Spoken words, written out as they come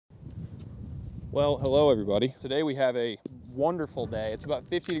Well, hello everybody. Today we have a wonderful day. It's about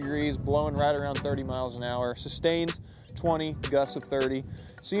 50 degrees, blowing right around 30 miles an hour, sustained 20, gusts of 30.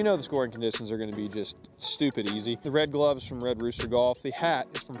 So you know the scoring conditions are going to be just stupid easy. The red gloves from Red Rooster Golf. The hat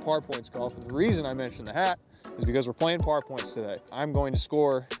is from Parpoints Golf. And the reason I mentioned the hat is because we're playing Parpoints today. I'm going to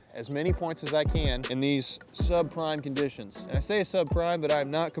score as many points as I can in these subprime conditions. And I say subprime, but I'm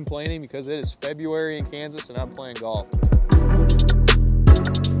not complaining because it is February in Kansas and I'm playing golf.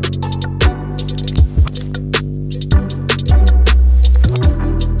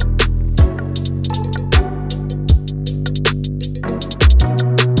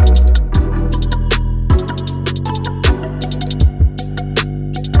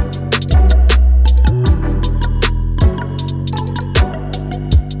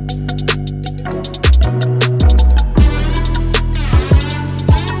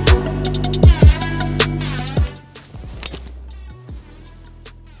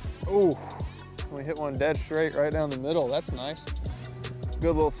 Oh, we hit one dead straight right down the middle. That's nice.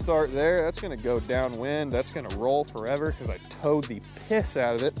 Good little start there. That's gonna go downwind. That's gonna roll forever because I towed the piss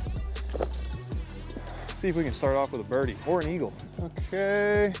out of it. Let's see if we can start off with a birdie or an eagle.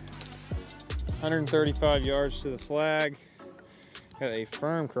 Okay, 135 yards to the flag. Got a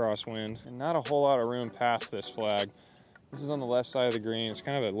firm crosswind and not a whole lot of room past this flag. This is on the left side of the green. It's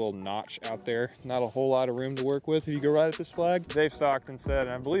kind of a little notch out there. Not a whole lot of room to work with if you go right at this flag. Dave Stockton said,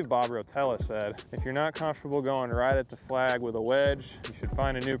 and I believe Bob Rotella said, if you're not comfortable going right at the flag with a wedge, you should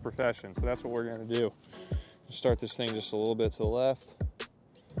find a new profession. So that's what we're gonna do. Start this thing just a little bit to the left.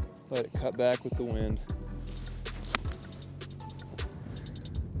 Let it cut back with the wind.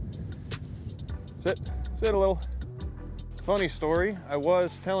 Sit a little. Funny story, I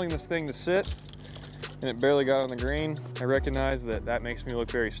was telling this thing to sit and it barely got on the green. I recognize that that makes me look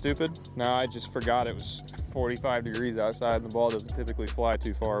very stupid. Now I just forgot it was 45 degrees outside and the ball doesn't typically fly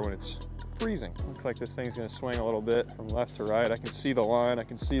too far when it's freezing. Looks like this thing's gonna swing a little bit from left to right. I can see the line, I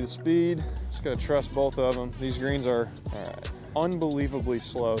can see the speed. Just gotta trust both of them. These greens are, all right, unbelievably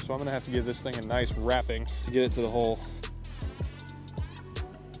slow, so I'm gonna have to give this thing a nice wrapping to get it to the hole.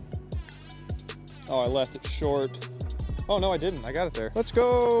 Oh, I left it short. Oh no, I didn't, I got it there. Let's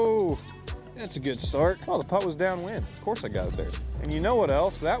go. That's a good start. Oh, the putt was downwind. Of course I got it there. And you know what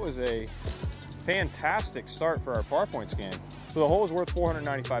else? That was a fantastic start for our par points game. So the hole is worth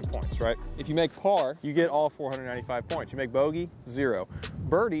 495 points, right? If you make par, you get all 495 points. You make bogey, 0.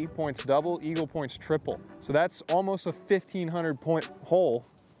 Birdie points double, eagle points triple. So that's almost a 1,500 point hole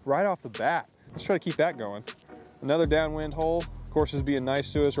right off the bat. Let's try to keep that going. Another downwind hole. Course is being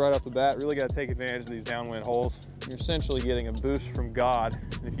nice to us right off the bat. Really got to take advantage of these downwind holes. You're essentially getting a boost from God.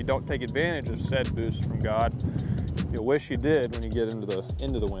 And if you don't take advantage of said boost from God, you'll wish you did when you get into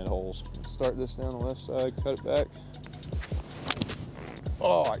the wind holes. Start this down the left side, cut it back.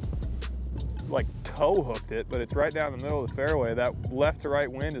 Oh, I like toe hooked it, but it's right down the middle of the fairway. That left to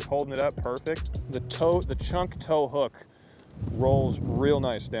right wind is holding it up perfect. The chunk toe hook rolls real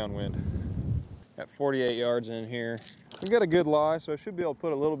nice downwind. Got 48 yards in here. We've got a good lie, so I should be able to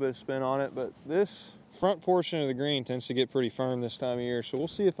put a little bit of spin on it, but this front portion of the green tends to get pretty firm this time of year, so we'll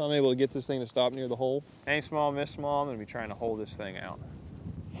see if I'm able to get this thing to stop near the hole. Aim small, miss small, I'm gonna be trying to hold this thing out.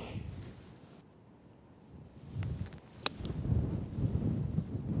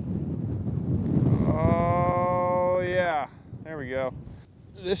 Oh yeah, there we go.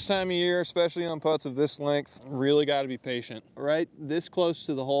 This time of year, especially on putts of this length, really got to be patient. Right this close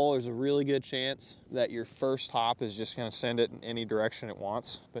to the hole, there's a really good chance that your first hop is just going to send it in any direction it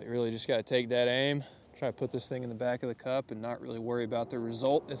wants. But you really just got to take that aim, try to put this thing in the back of the cup and not really worry about the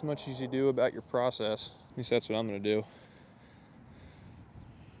result as much as you do about your process. At least that's what I'm going to do.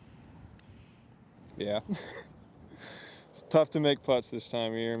 Yeah. It's tough to make putts this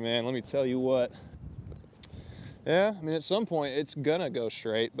time of year, man. Let me tell you what. Yeah, I mean, at some point it's gonna go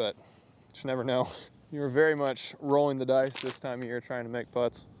straight, but just never know. You were very much rolling the dice this time of year trying to make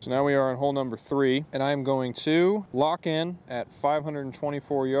putts. So now we are on hole number 3, and I am going to lock in at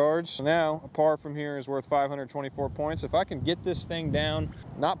 524 yards. So now a par from here is worth 524 points. If I can get this thing down,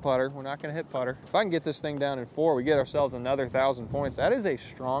 not putter, we're not gonna hit putter. If I can get this thing down in 4, we get ourselves another 1,000 points. That is a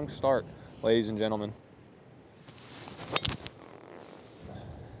strong start, ladies and gentlemen.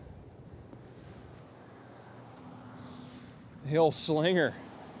 The old slinger.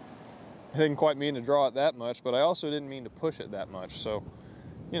 I didn't quite mean to draw it that much, but I also didn't mean to push it that much. So,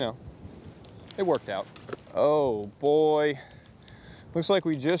 you know, it worked out. Oh boy. Looks like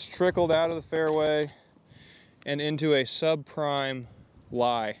we just trickled out of the fairway and into a subprime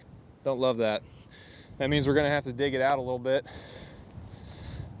lie. Don't love that. That means we're gonna have to dig it out a little bit.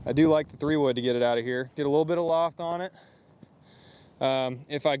 I do like the 3-wood to get it out of here. Get a little bit of loft on it.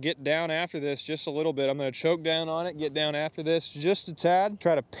 If I get down after this just a little bit, I'm going to choke down on it, get down after this just a tad,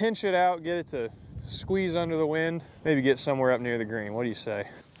 try to pinch it out, get it to squeeze under the wind, maybe get somewhere up near the green. What do you say?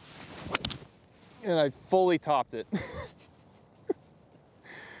 And I fully topped it.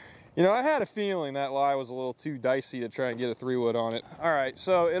 You know, I had a feeling that lie was a little too dicey to try and get a 3-wood on it. All right,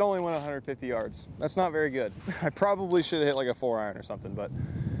 so it only went 150 yards. That's not very good. I probably should have hit like a 4-iron or something, but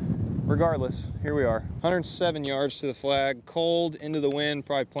regardless, here we are. 107 yards to the flag, cold, into the wind,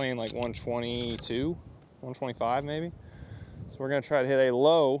 probably playing like 122, 125 maybe. So we're gonna try to hit a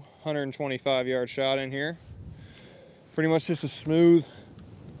low 125 yard shot in here. Pretty much just a smooth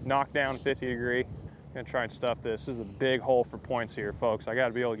knockdown 50 degree. Gonna try and stuff this. This is a big hole for points here, folks. I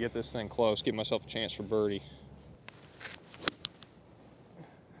gotta be able to get this thing close, give myself a chance for birdie.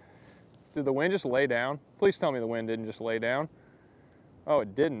 Did the wind just lay down? Please tell me the wind didn't just lay down. Oh,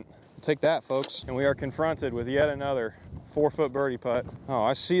 it didn't. We'll take that, folks. And we are confronted with yet another 4-foot birdie putt. Oh,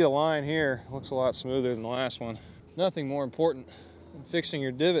 I see the line here. Looks a lot smoother than the last one. Nothing more important than fixing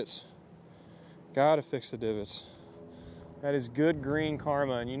your divots. Gotta fix the divots. That is good green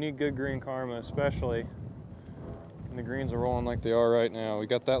karma, and you need good green karma, especially when the greens are rolling like they are right now. We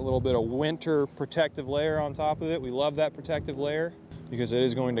got that little bit of winter protective layer on top of it. We love that protective layer because it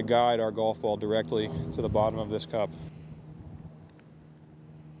is going to guide our golf ball directly to the bottom of this cup.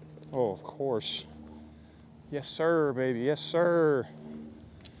 Oh, of course. Yes, sir, baby, yes, sir.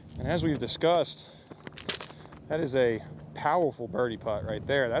 And as we've discussed, that is a powerful birdie putt right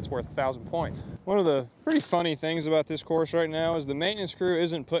there. That's worth 1,000 points. One of the pretty funny things about this course right now is the maintenance crew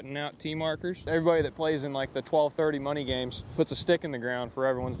isn't putting out tee markers. Everybody that plays in like the 12:30 money games puts a stick in the ground for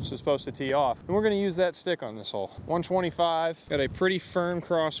everyone who's supposed to tee off. And we're gonna use that stick on this hole. 125, got a pretty firm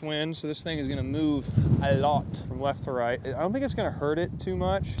crosswind, so this thing is gonna move a lot from left to right. I don't think it's gonna hurt it too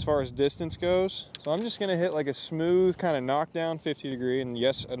much as far as distance goes. So I'm just gonna hit like a smooth kind of knockdown 50 degree, and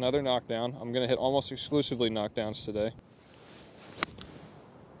yes, another knockdown. I'm gonna hit almost exclusively knockdowns today.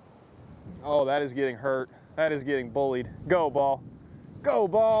 Oh, that is getting hurt. That is getting bullied. Go, ball. Go,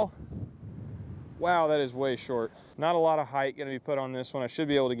 ball. Wow, that is way short. Not a lot of height gonna be put on this one. I should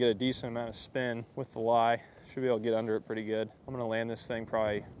be able to get a decent amount of spin with the lie. Should be able to get under it pretty good. I'm gonna land this thing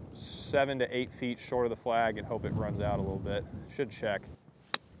probably 7 to 8 feet short of the flag and hope it runs out a little bit. Should check.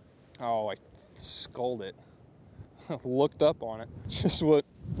 Oh, I sculled it. Looked up on it. Just what,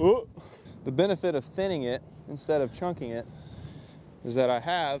 oh. The benefit of thinning it instead of chunking it is that I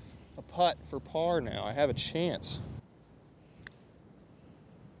have a putt for par now. I have a chance.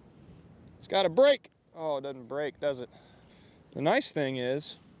 It's got to break. Oh, it doesn't break, does it? The nice thing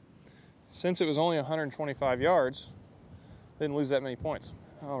is, since it was only 125 yards, I didn't lose that many points.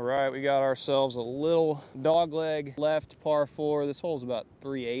 All right, we got ourselves a little dogleg left par 4. This hole's about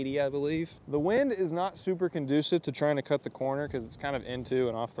 380, I believe. The wind is not super conducive to trying to cut the corner because it's kind of into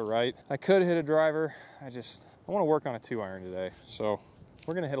and off the right. I could hit a driver. I want to work on a 2-iron today. So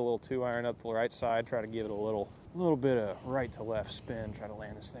we're gonna hit a little 2-iron up the right side, try to give it a little bit of right to left spin, try to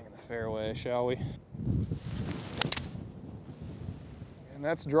land this thing in the fairway, shall we? And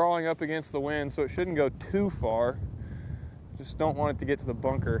that's drawing up against the wind, so it shouldn't go too far. Just don't want it to get to the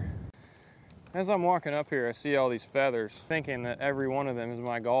bunker. As I'm walking up here, I see all these feathers, thinking that every one of them is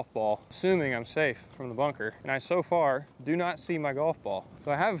my golf ball, assuming I'm safe from the bunker. And I, so far, do not see my golf ball.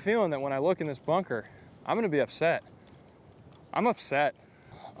 So I have a feeling that when I look in this bunker, I'm gonna be upset. I'm upset.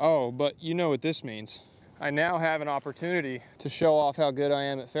 Oh, but you know what this means. I now have an opportunity to show off how good I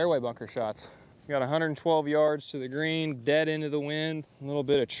am at fairway bunker shots. Got 112 yards to the green, dead into the wind, a little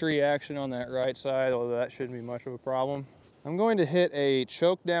bit of tree action on that right side, although that shouldn't be much of a problem. I'm going to hit a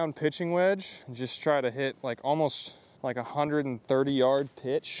choke down pitching wedge and just try to hit like almost like a 130-yard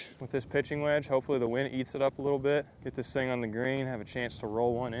pitch with this pitching wedge. Hopefully the wind eats it up a little bit. Get this thing on the green, have a chance to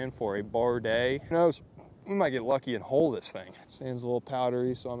roll one in for a bar day. Who knows? We might get lucky and hole this thing. Sand's a little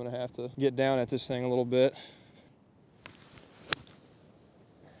powdery, so I'm gonna have to get down at this thing a little bit.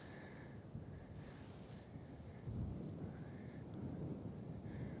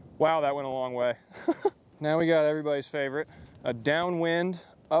 Wow, that went a long way. Now we got everybody's favorite, a downwind,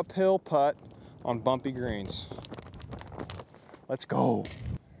 uphill putt on bumpy greens. Let's go.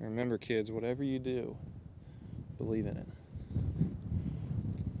 Remember, kids, whatever you do, believe in it.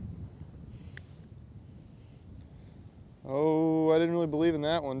 Oh, I didn't really believe in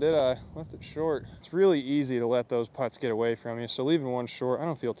that one, did I? Left it short. It's really easy to let those putts get away from you, so leaving one short, I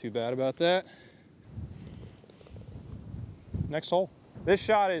don't feel too bad about that. Next hole. This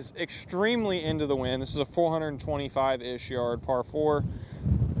shot is extremely into the wind. This is a 425-ish yard par 4,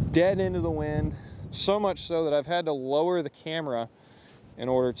 dead into the wind. So much so that I've had to lower the camera in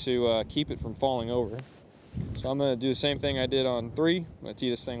order to keep it from falling over. So I'm gonna do the same thing I did on 3. I'm gonna tee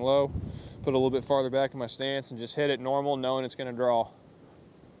this thing low, put it a little bit farther back in my stance, and just hit it normal, knowing it's gonna draw.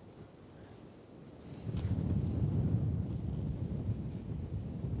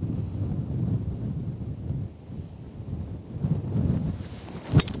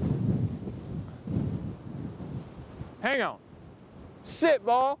 Hang on. Sit,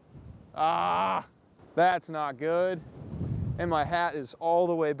 ball. Ah, that's not good. And my hat is all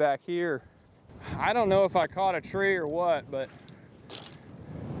the way back here. I don't know if I caught a tree or what, but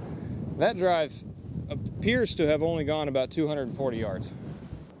that drive appears to have only gone about 240 yards.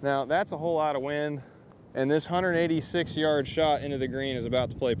 Now, that's a whole lot of wind, and this 186-yard shot into the green is about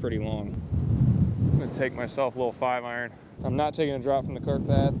to play pretty long. I'm gonna take myself a little 5-iron. I'm not taking a drop from the cart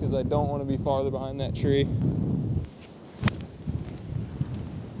path because I don't want to be farther behind that tree.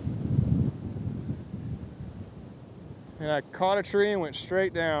 And I caught a tree and went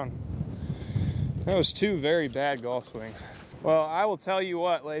straight down. That was 2 very bad golf swings. Well, I will tell you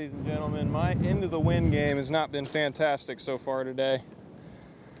what, ladies and gentlemen, my into the wind game has not been fantastic so far today.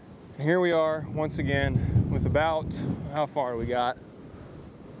 And here we are once again with about, how far we got?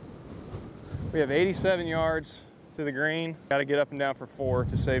 We have 87 yards to the green. Got to get up and down for 4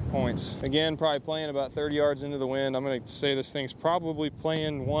 to save points. Again, probably playing about 30 yards into the wind. I'm going to say this thing's probably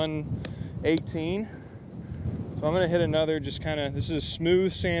playing 118. So I'm gonna hit another, just kind of, this is a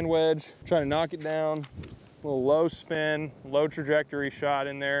smooth sand wedge, trying to knock it down, a little low spin, low trajectory shot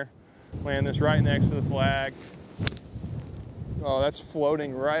in there, land this right next to the flag. Oh, that's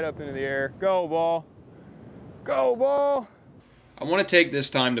floating right up into the air. Go, ball. Go, ball. I want to take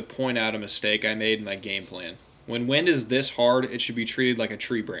this time to point out a mistake I made in my game plan. When wind is this hard, it should be treated like a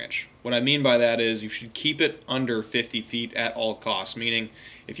tree branch. What I mean by that is you should keep it under 50 feet at all costs, meaning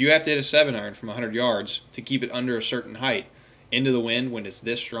if you have to hit a 7-iron from 100 yards to keep it under a certain height into the wind when it's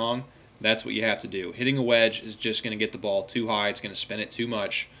this strong, that's what you have to do. Hitting a wedge is just going to get the ball too high. It's going to spin it too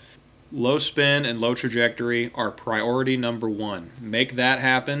much. Low spin and low trajectory are priority number 1. Make that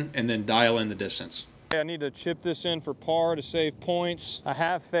happen and then dial in the distance. I need to chip this in for par to save points. I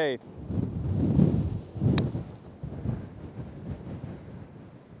have faith.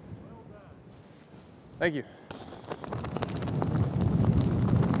 Thank you.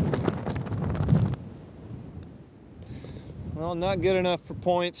 Well, not good enough for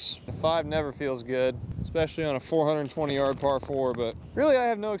points. A 5 never feels good, especially on a 420-yard par 4, but really I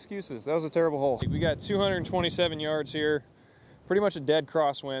have no excuses. That was a terrible hole. We got 227 yards here, pretty much a dead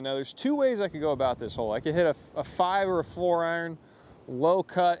crosswind. Now there's 2 ways I could go about this hole. I could hit a 5 or a 4-iron, low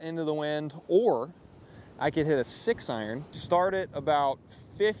cut into the wind, or I could hit a 6-iron, start it about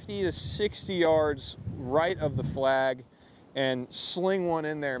 50 to 60 yards right of the flag, and sling one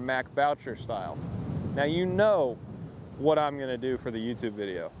in there Mac Boucher style. Now you know what I'm gonna do for the YouTube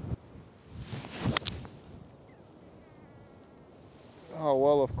video. Oh,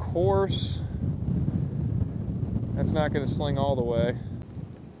 well, of course, that's not gonna sling all the way.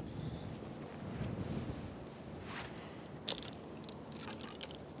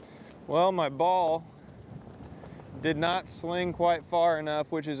 Well, my ball did not sling quite far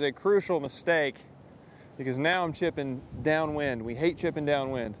enough, which is a crucial mistake because now I'm chipping downwind. We hate chipping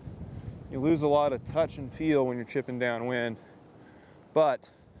downwind. You lose a lot of touch and feel when you're chipping downwind, but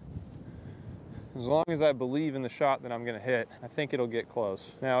as long as I believe in the shot that I'm gonna hit, I think it'll get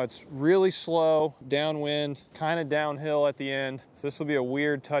close. Now it's really slow, downwind, kind of downhill at the end, so this will be a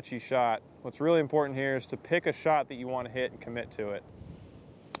weird, touchy shot. What's really important here is to pick a shot that you want to hit and commit to it.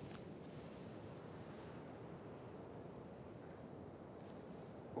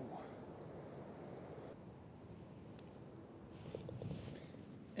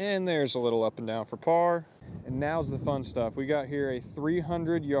 And there's a little up and down for par. And now's the fun stuff. We got here a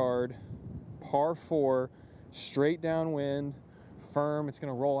 300-yard par 4, straight downwind, firm. It's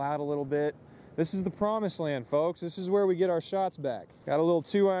gonna roll out a little bit. This is the promised land, folks. This is where we get our shots back. Got a little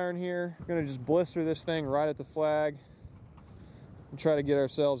 2-iron here. Gonna just blister this thing right at the flag and try to get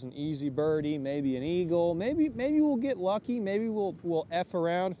ourselves an easy birdie, maybe an eagle. Maybe we'll get lucky. Maybe we'll F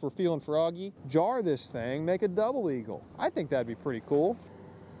around if we're feeling froggy. Jar this thing, make a double eagle. I think that'd be pretty cool.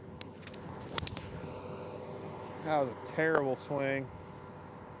 That was a terrible swing.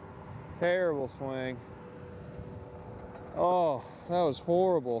 Terrible swing. Oh, that was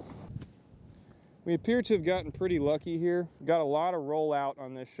horrible. We appear to have gotten pretty lucky here. Got a lot of rollout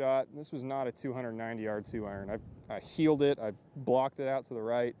on this shot. This was not a 290-yard 2-iron. I heeled it. I blocked it out to the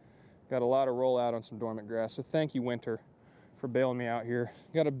right. Got a lot of rollout on some dormant grass. So thank you, Winter, for bailing me out here.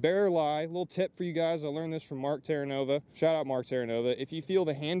 Got a bare lie. Little tip for you guys. I learned this from Mark Terranova. Shout out Mark Terranova. If you feel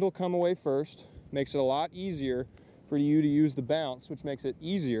the handle come away first, makes it a lot easier for you to use the bounce, which makes it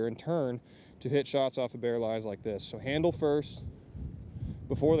easier in turn to hit shots off of bare lies like this. So handle first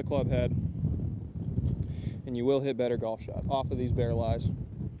before the club head, and you will hit better golf shots off of these bare lies.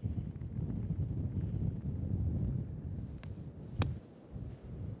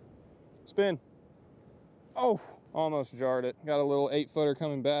 Spin. Oh, almost jarred it. Got a little 8-footer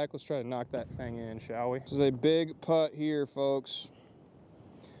coming back. Let's try to knock that thing in, shall we? This is a big putt here, folks.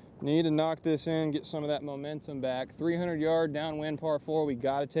 Need to knock this in, get some of that momentum back. 300-yard downwind par 4. We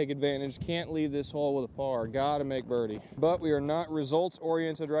got to take advantage. Can't leave this hole with a par. Got to make birdie. But we are not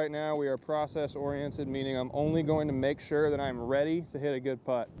results-oriented right now. We are process-oriented, meaning I'm only going to make sure that I'm ready to hit a good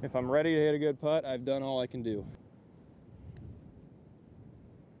putt. If I'm ready to hit a good putt, I've done all I can do.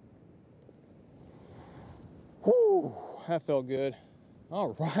 Whew, that felt good.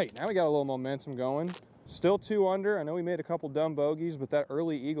 All right, now we got a little momentum going. Still 2 under. I know we made a couple dumb bogeys, but that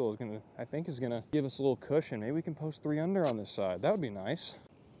early eagle is gonna, I think, is gonna give us a little cushion. Maybe we can post 3 under on this side. That would be nice.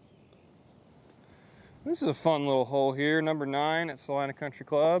 This is a fun little hole here, number 9 at Salina Country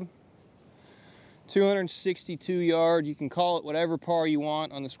Club. 262 yard. You can call it whatever par you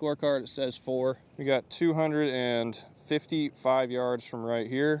want. On the scorecard, it says 4. We got 255 yards from right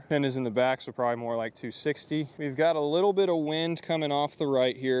here. Pin is in the back, so probably more like 260. We've got a little bit of wind coming off the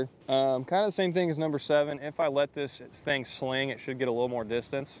right here. Kind of the same thing as number 7. If I let this thing sling, it should get a little more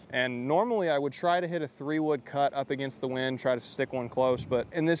distance. And normally I would try to hit a 3-wood cut up against the wind, try to stick one close.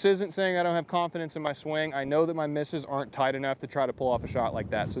 And this isn't saying I don't have confidence in my swing. I know that my misses aren't tight enough to try to pull off a shot like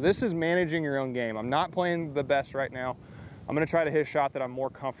that. So this is managing your own game. I'm not playing the best right now. I'm gonna try to hit a shot that I'm more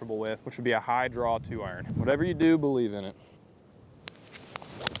comfortable with, which would be a high draw 2-iron. Whatever you do, believe in it.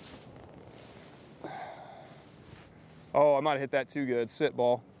 Oh, I might have hit that too good. Sit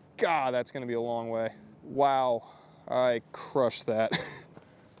ball. God, that's gonna be a long way. Wow, I crushed that.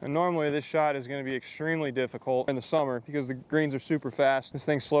 And normally this shot is gonna be extremely difficult in the summer because the greens are super fast. This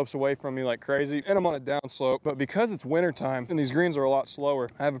thing slopes away from me like crazy, and I'm on a down slope. But because it's wintertime and these greens are a lot slower,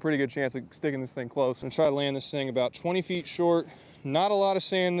 I have a pretty good chance of sticking this thing close. I'm gonna try to land this thing about 20 feet short. Not a lot of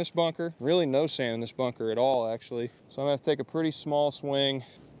sand in this bunker. Really no sand in this bunker at all, actually. So I'm gonna have to take a pretty small swing.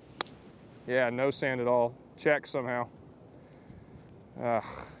 Yeah, no sand at all. Check somehow.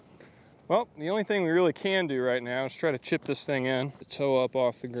 Well, the only thing we really can do right now is try to chip this thing in. Toe up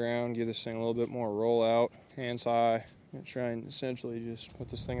off the ground, give this thing a little bit more roll out, hands high. I'm gonna try and essentially just put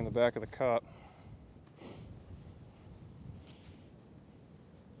this thing in the back of the cup.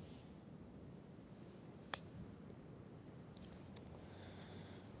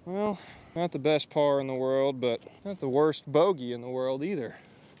 Well, not the best par in the world, but not the worst bogey in the world either.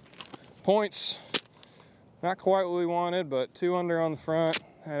 Points, not quite what we wanted, but 2 under on the front.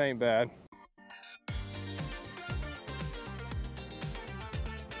 That ain't bad.